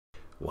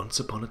Once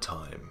upon a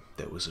time,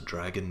 there was a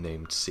dragon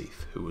named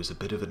Seath who was a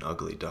bit of an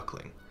ugly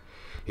duckling.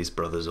 His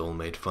brothers all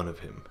made fun of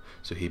him,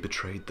 so he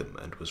betrayed them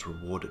and was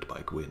rewarded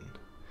by Gwyn.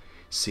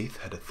 Seath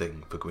had a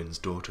thing for Gwyn's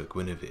daughter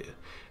Guinevere,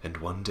 and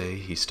one day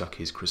he stuck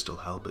his crystal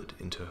halberd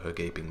into her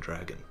gaping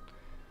dragon.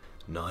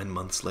 9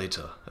 months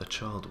later, a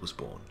child was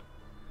born.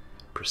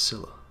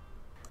 Priscilla.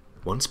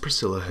 Once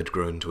Priscilla had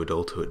grown to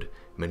adulthood,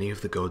 many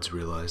of the gods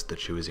realized that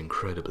she was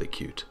incredibly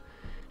cute.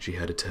 She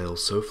had a tail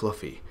so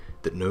fluffy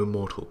that no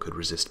mortal could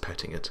resist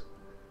petting it.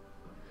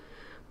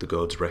 The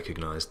gods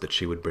recognized that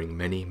she would bring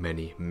many,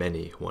 many,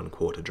 many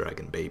one-quarter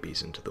dragon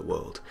babies into the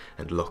world,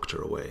 and locked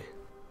her away.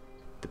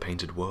 The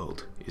painted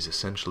world is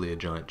essentially a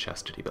giant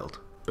chastity belt,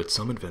 but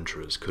some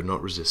adventurers could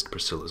not resist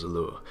Priscilla's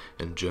allure,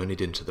 and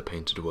journeyed into the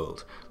painted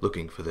world,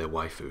 looking for their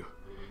waifu.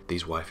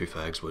 These waifu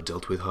fags were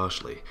dealt with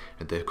harshly,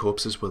 and their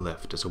corpses were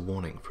left as a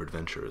warning for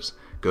adventurers.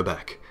 Go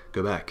back,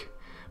 go back.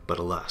 But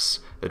alas,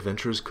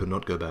 adventurers could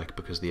not go back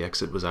because the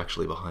exit was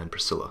actually behind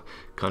Priscilla.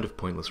 Kind of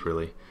pointless,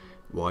 really.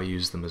 Why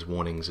use them as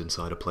warnings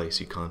inside a place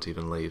you can't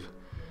even leave?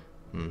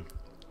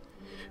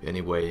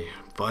 Anyway,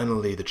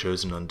 finally the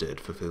chosen undead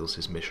fulfills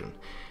his mission.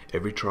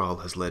 Every trial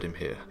has led him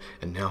here,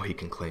 and now he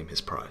can claim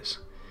his prize.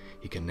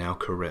 He can now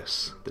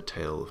caress the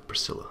tail of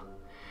Priscilla.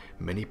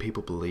 Many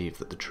people believe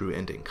that the true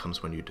ending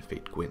comes when you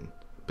defeat Gwyn,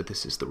 but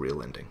this is the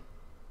real ending.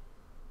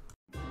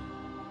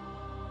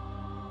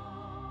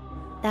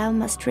 Thou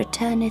must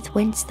returneth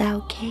whence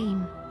thou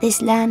came.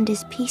 This land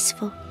is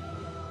peaceful,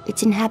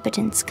 its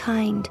inhabitants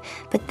kind,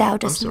 but thou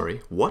dost I'm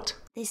sorry, what?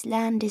 This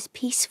land is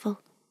peaceful,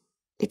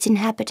 its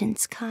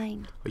inhabitants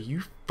kind. Are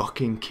you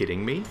fucking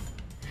kidding me?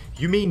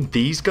 You mean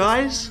these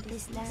guys?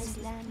 This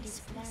land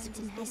is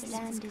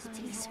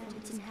peaceful,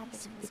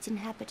 its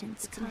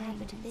inhabitants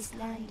kind. This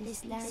land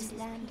is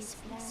peaceful,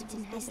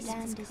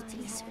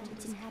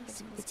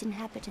 its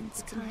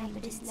inhabitants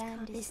kind. This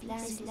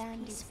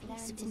land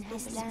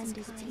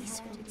is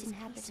peaceful,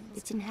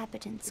 its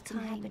inhabitants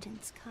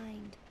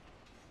kind.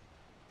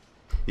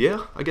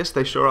 Yeah, I guess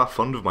they sure are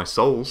fond of my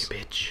souls. You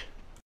bitch.